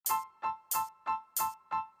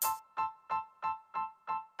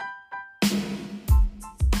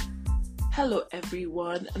Hello,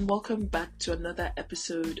 everyone, and welcome back to another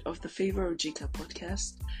episode of the Favor Ojika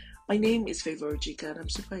podcast. My name is Favor Ojika, and I'm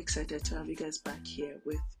super excited to have you guys back here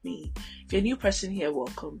with me. If you're a new person here,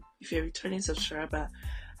 welcome. If you're a returning subscriber,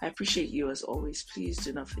 I appreciate you as always. Please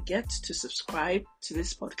do not forget to subscribe to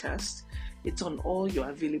this podcast. It's on all your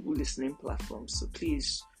available listening platforms, so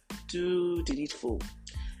please do the needful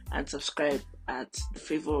and subscribe at the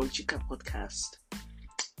Favor Ojika podcast.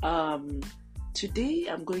 Today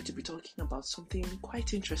I'm going to be talking about something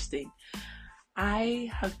quite interesting. I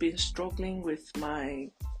have been struggling with my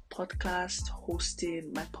podcast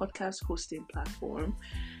hosting platform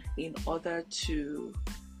in order to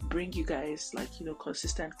bring you guys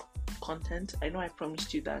consistent content. I know I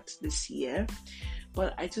promised you that this year,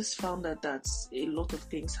 but I just found that a lot of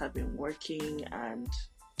things have been working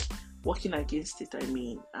against it.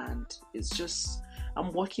 And it's just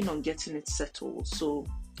I'm working on getting it settled. So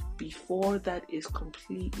before that is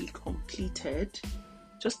completely completed,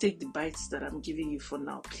 just take the bites that I'm giving you for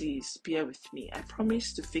now. Please bear with me. I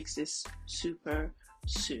promise to fix this super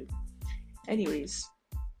soon. Anyways,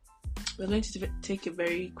 we're going to take a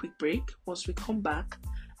very quick break. Once we come back,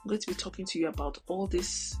 I'm going to be talking to you about all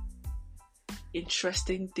these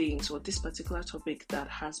interesting things or this particular topic that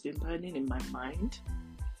has been burning in my mind,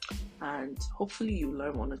 and hopefully you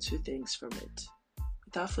learn one or two things from it.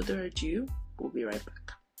 Without further ado, we'll be right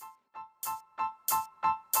back.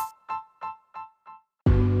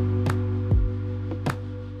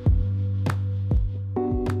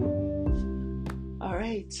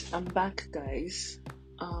 Alright, I'm back, guys.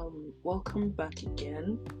 Welcome back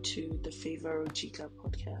again to the Favor Ojika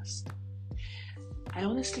podcast. I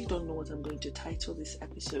honestly don't know what I'm going to title this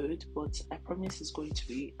episode, but I promise it's going to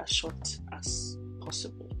be as short as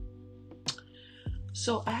possible.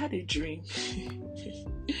 So I had a dream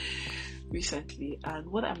recently, and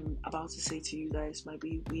what I'm about to say to you guys might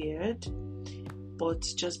be weird, but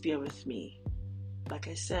just bear with me. Like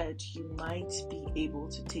I said, you might be able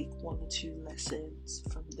to take one or two lessons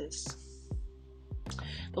from this.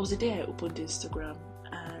 There was a day I opened Instagram,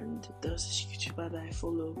 and there was this YouTuber that I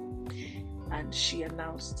follow, and she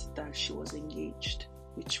announced that she was engaged,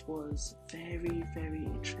 which was very, very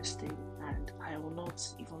interesting. And I will not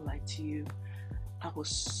even lie to you, I was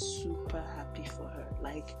super happy for her.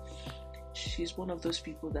 Like, she's one of those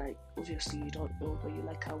people that obviously you don't know, but you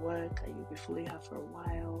like her work and you'll be following her for a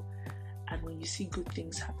while. And when you see good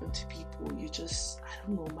things happen to people, you just, I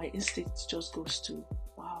don't know, my instinct just goes to,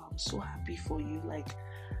 wow, I'm so happy for you. Like,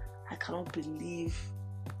 I cannot believe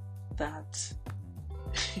that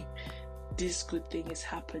this good thing is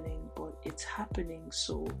happening, but it's happening,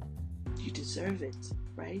 so you deserve it,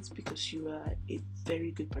 right? Because you are a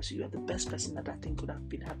very good person. You are the best person that thing could have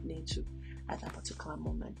been happening to at that particular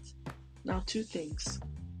moment. Now, two things.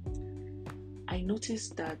 I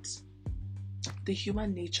noticed that the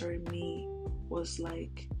human nature in me was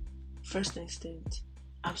like, first instinct,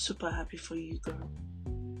 I'm super happy for you, girl.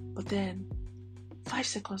 But then 5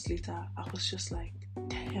 seconds later, I was just like,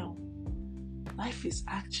 damn, life is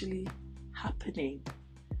actually happening,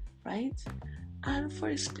 right? And for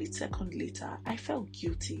a split second later, I felt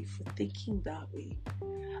guilty for thinking that way.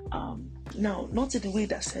 Now, not in a way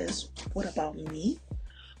that says, what about me?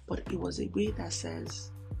 But it was a way that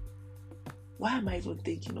says, why am I even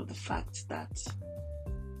thinking of the fact that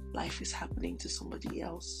life is happening to somebody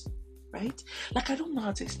else, right? Like, I don't know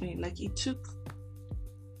how to explain it. Like,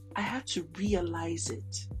 I had to realize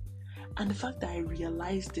it. And the fact that I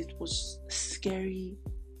realized it was scary,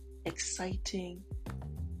 exciting,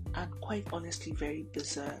 and quite honestly very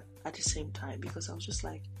bizarre at the same time, because I was just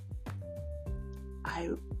like,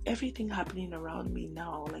 everything happening around me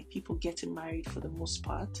now, like people getting married for the most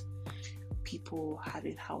part, people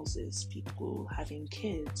having houses, people having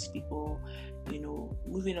kids, people,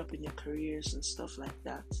 moving up in their careers and stuff like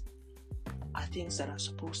that, are things that are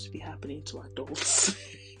supposed to be happening to adults.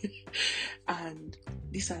 And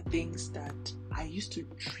these are things that I used to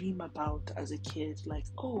dream about as a kid, like,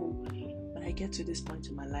 oh, when I get to this point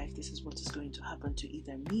in my life, this is what is going to happen to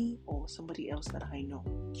either me or somebody else that I know.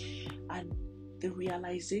 And the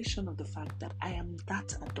realization of the fact that I am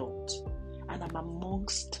that adult and I'm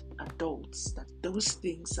amongst adults that those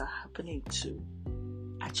things are happening to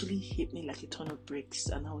actually hit me like a ton of bricks.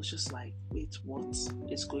 And I was just like, wait, what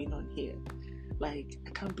is going on here? Like, I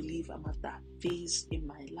can't believe I'm at that phase in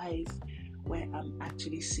my life where I'm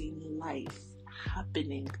actually seeing life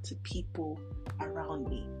happening to people around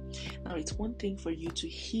me. Now, it's one thing for you to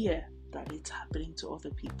hear that it's happening to other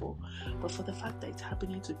people, but for the fact that it's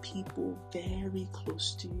happening to people very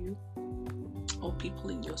close to you, or people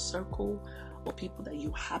in your circle, or people that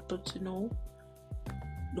you happen to know,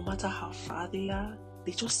 no matter how far they are,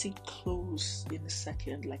 they just seem close in a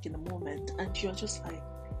second, like in a moment, and you're just like,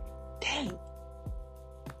 dang,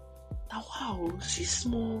 now wow, she's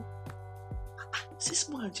more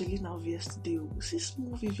Angelina of yesterday, she's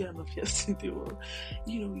more Vivian of yesterday.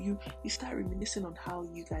 You start reminiscing on how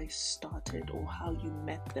you guys started, or how you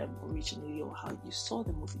met them originally, or how you saw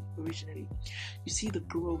them originally. You see the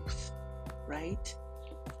growth, right?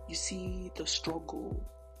 You see the struggle,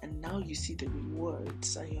 and now you see the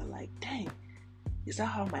rewards, and you're like, dang, is that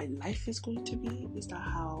how my life is going to be? Is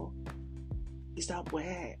that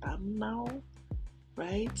where I am now?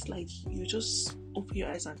 Right? Like, you just open your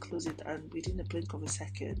eyes and close it, and within a blink of a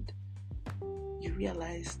second, you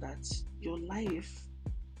realize that your life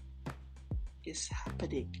is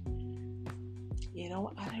happening,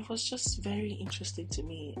 and it was just very interesting to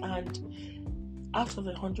me. And out of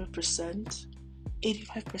 100%,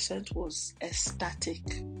 85% was ecstatic.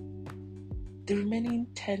 The remaining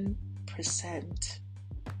 10%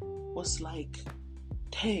 was like,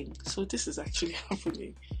 dang, so this is actually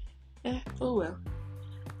happening. Oh well.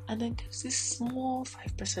 And then there's this small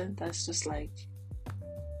 5% that's just like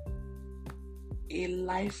a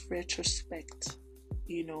life retrospect.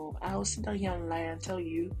 I'll sit down here and lie and tell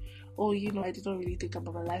you, I didn't really think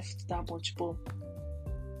about my life that much, but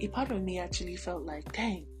a part of me actually felt like,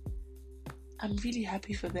 dang, I'm really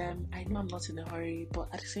happy for them. I know I'm not in a hurry, but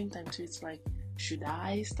at the same time too, it's like, should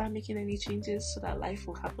I start making any changes so that life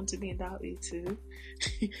will happen to me in that way too?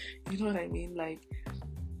 You know what I mean? Like,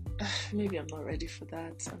 maybe I'm not ready for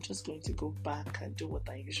that. I'm just going to go back and do what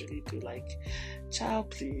I usually do, like,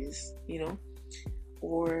 child, please,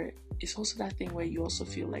 Or it's also that thing where you also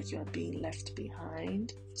feel like you are being left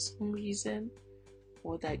behind for some reason,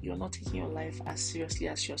 or that you're not taking your life as seriously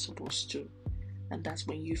as you're supposed to. And that's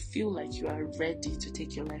when you feel like you are ready to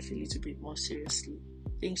take your life a little bit more seriously.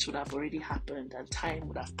 Things would have already happened and time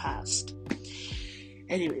would have passed.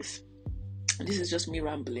 Anyways, this is just me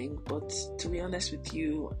rambling, but to be honest with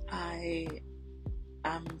you, I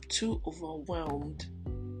am too overwhelmed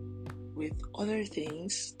with other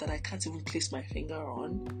things that I can't even place my finger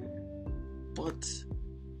on. But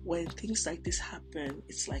when things like this happen,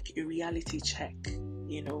 it's like a reality check,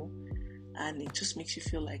 and it just makes you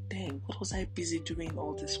feel like, dang, what was I busy doing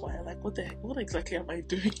all this while? Like, what exactly am I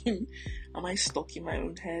doing? Am I stuck in my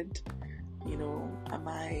own head? Am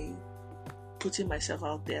I putting myself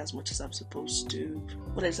out there as much as I'm supposed to?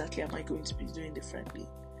 What exactly am I going to be doing differently?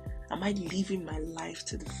 Am I living my life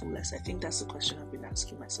to the fullest? I think that's the question I've been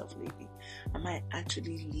asking myself lately. Am I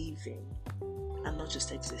actually living and not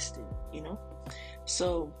just existing,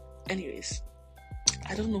 So, anyways,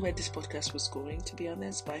 I don't know where this podcast was going, to be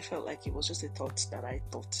honest, but I felt like it was just a thought that I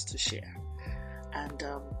thought to share. And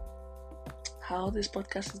how this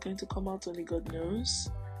podcast is going to come out, only God knows.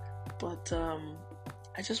 But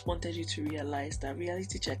I just wanted you to realize that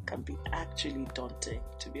reality check can be actually daunting,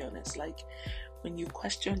 to be honest. Like, when you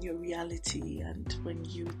question your reality and when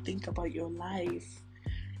you think about your life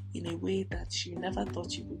in a way that you never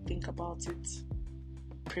thought you would think about it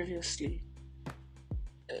previously,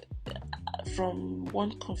 from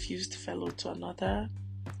one confused fellow to another,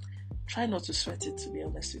 try not to sweat it, to be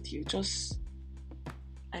honest with you. Just,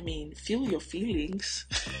 feel your feelings.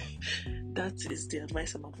 That is the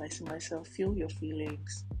advice I'm advising myself. Feel your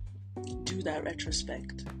feelings. Do that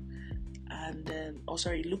retrospect. And then,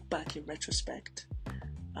 look back in retrospect.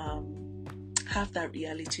 Have that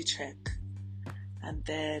reality check. And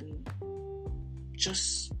then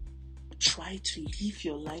just try to live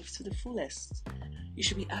your life to the fullest. You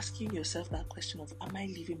should be asking yourself that question of, am I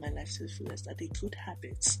living my life to the fullest? Are they good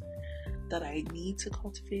habits that I need to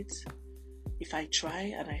cultivate? If I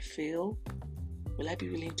try and I fail, will I be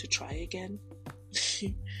willing to try again?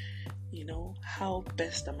 How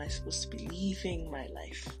best am I supposed to be living my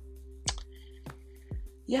life?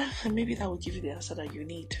 Yeah, and maybe that will give you the answer that you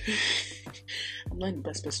need. I'm not in the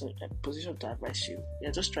best position to advise you. We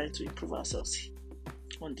are just trying to improve ourselves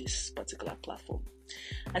on this particular platform.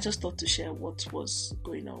 I just thought to share what was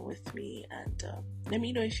going on with me, and let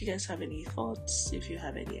me know if you guys have any thoughts, if you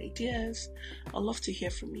have any ideas. I'd love to hear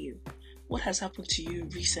from you. What has happened to you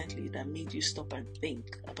recently that made you stop and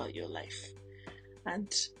think about your life? And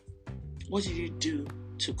what did you do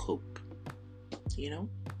to cope?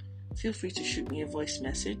 Feel free to shoot me a voice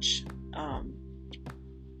message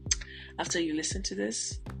after you listen to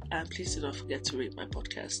this, and please do not forget to rate my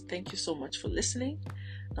podcast. Thank you so much for listening.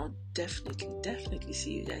 I'll definitely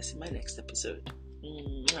see you guys in my next episode.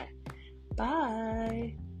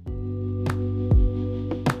 Bye.